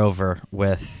never over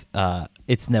with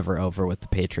the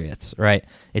Patriots, right?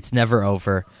 It's never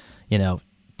over.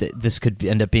 This could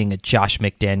end up being a Josh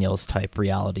McDaniels type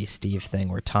Reality Steve thing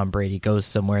where Tom Brady goes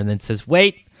somewhere and then says,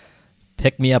 wait,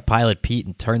 pick me up, Pilot Pete,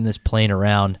 and turn this plane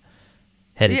around,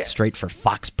 headed straight for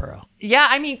Foxborough. Yeah,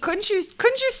 I mean, couldn't you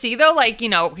see, though,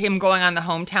 him going on the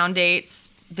hometown dates,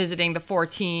 visiting the 4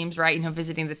 teams, right?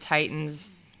 Visiting the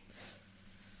Titans,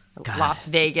 God. Las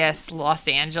Vegas, Los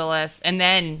Angeles, and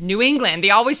then New England. They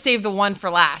always save the one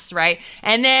for last, right?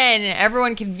 And then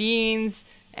everyone convenes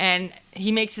and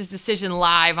he makes his decision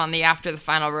live on the After the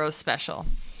Final Rose special.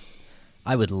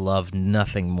 I would love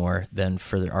nothing more than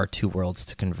for our two worlds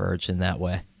to converge in that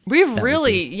way. We've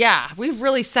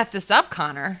really set this up,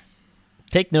 Connor.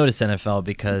 Take notice, NFL,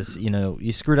 because,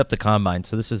 you screwed up the Combine,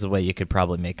 so this is the way you could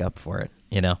probably make up for it,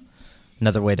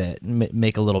 Another way to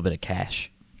make a little bit of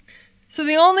cash. So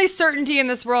the only certainty in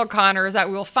this world, Connor, is that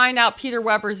we'll find out Peter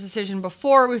Weber's decision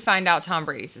before we find out Tom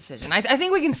Brady's decision. I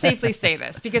think we can safely say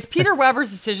this because Peter Weber's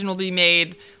decision will be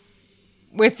made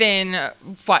within,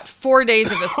 4 days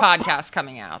of this podcast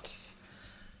coming out.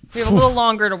 We have a little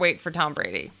longer to wait for Tom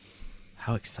Brady.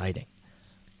 How exciting.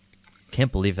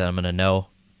 Can't believe that I'm going to know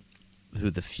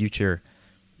who the future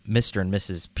Mr. and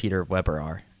Mrs. Peter Weber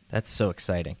are. That's so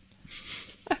exciting.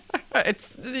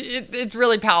 It's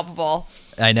really palpable.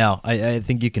 I know. I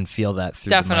think you can feel that through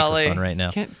the microphone right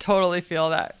now. Can totally feel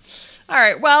that. All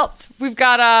right. Well, we've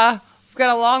got a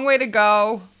long way to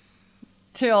go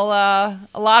till a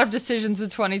lot of decisions in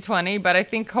 2020, but I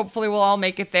think hopefully we'll all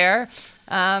make it there.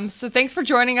 So thanks for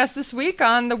joining us this week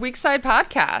on the Weekside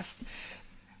Podcast.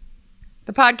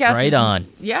 The podcast right on.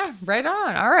 Yeah, right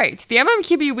on. All right. The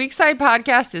MMQB Weekside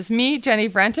Podcast is me, Jenny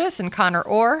Vrentis, and Connor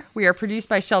Orr. We are produced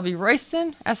by Shelby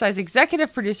Royston. SI's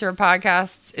executive producer of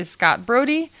podcasts is Scott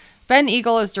Brody. Ben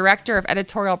Eagle is director of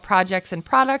editorial projects and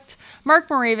product. Mark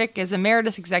Moravik is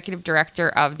emeritus executive director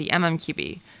of the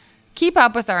MMQB. Keep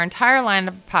up with our entire line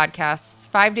of podcasts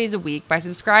 5 days a week by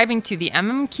subscribing to the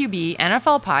MMQB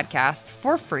NFL Podcast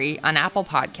for free on Apple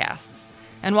Podcasts.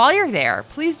 And while you're there,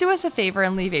 please do us a favor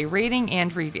and leave a rating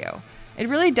and review. It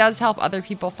really does help other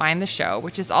people find the show,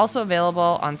 which is also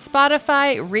available on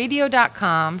Spotify,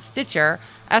 radio.com, Stitcher,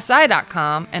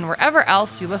 si.com, and wherever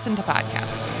else you listen to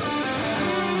podcasts.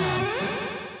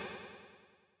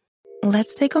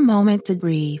 Let's take a moment to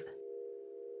breathe.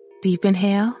 Deep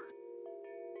inhale.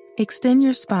 Extend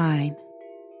your spine.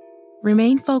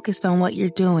 Remain focused on what you're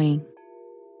doing.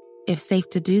 If safe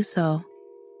to do so,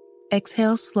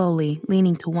 exhale slowly,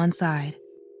 leaning to one side.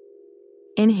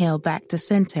 Inhale back to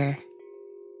center.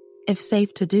 If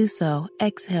safe to do so,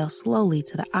 exhale slowly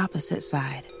to the opposite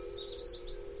side.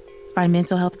 Find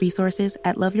mental health resources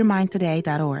at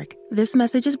loveyourmindtoday.org. This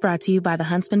message is brought to you by the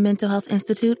Huntsman Mental Health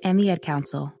Institute and the Ad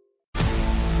Council.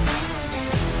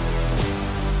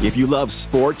 If you love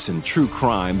sports and true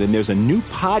crime, then there's a new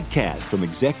podcast from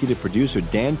executive producer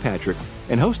Dan Patrick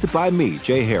and hosted by me,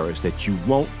 Jay Harris, that you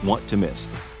won't want to miss.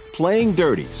 Playing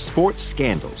Dirty: Sports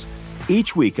Scandals.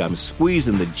 Each week, I'm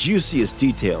squeezing the juiciest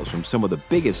details from some of the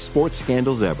biggest sports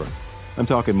scandals ever. I'm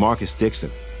talking Marcus Dixon,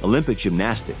 Olympic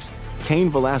gymnastics, Cain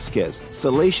Velasquez,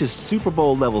 salacious Super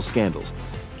Bowl-level scandals.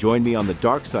 Join me on the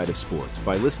dark side of sports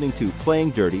by listening to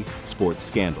Playing Dirty: Sports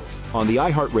Scandals on the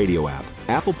iHeartRadio app,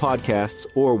 Apple Podcasts,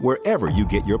 or wherever you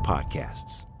get your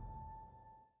podcasts.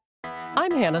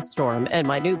 I'm Hannah Storm, and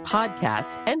my new podcast,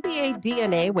 NBA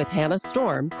DNA with Hannah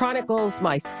Storm, chronicles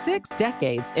my 6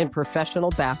 decades in professional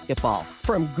basketball.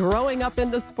 From growing up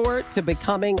in the sport to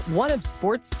becoming one of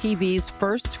sports TV's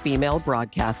first female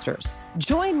broadcasters.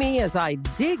 Join me as I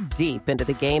dig deep into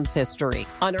the game's history,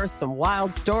 unearth some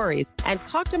wild stories, and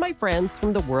talk to my friends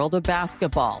from the world of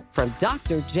basketball, from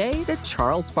Dr. J to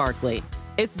Charles Barkley.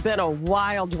 It's been a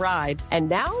wild ride, and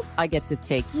now I get to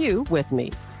take you with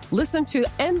me. Listen to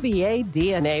NBA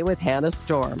DNA with Hannah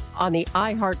Storm on the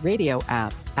iHeartRadio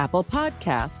app, Apple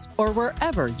Podcasts, or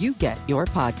wherever you get your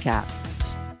podcasts.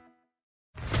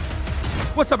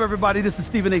 What's up, everybody? This is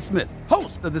Stephen A. Smith,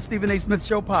 host of the Stephen A. Smith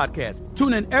Show podcast.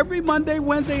 Tune in every Monday,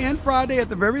 Wednesday, and Friday at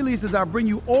the very least as I bring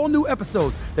you all new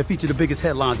episodes that feature the biggest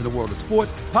headlines in the world of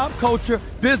sports, pop culture,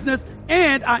 business,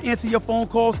 and I answer your phone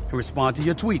calls and respond to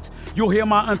your tweets. You'll hear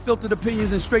my unfiltered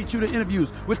opinions and straight-shooter interviews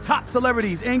with top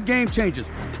celebrities and game changers.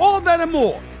 All that and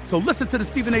more. So listen to the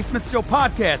Stephen A. Smith Show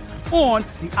podcast on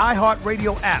the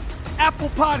iHeartRadio app, Apple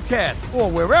Podcasts,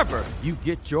 or wherever you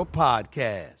get your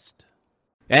podcast.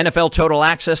 NFL Total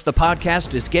Access, the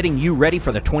podcast, is getting you ready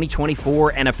for the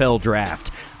 2024 NFL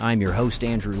Draft. I'm your host,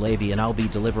 Andrew Levy, and I'll be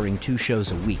delivering 2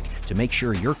 shows a week to make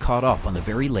sure you're caught up on the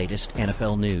very latest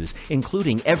NFL news,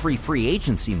 including every free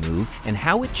agency move and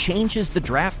how it changes the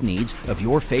draft needs of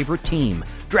your favorite team.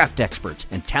 Draft experts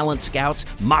and talent scouts,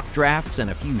 mock drafts,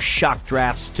 and a few shock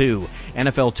drafts, too.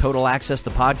 NFL Total Access,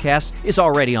 the podcast, is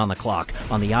already on the clock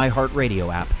on the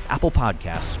iHeartRadio app, Apple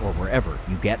Podcasts, or wherever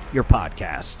you get your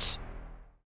podcasts.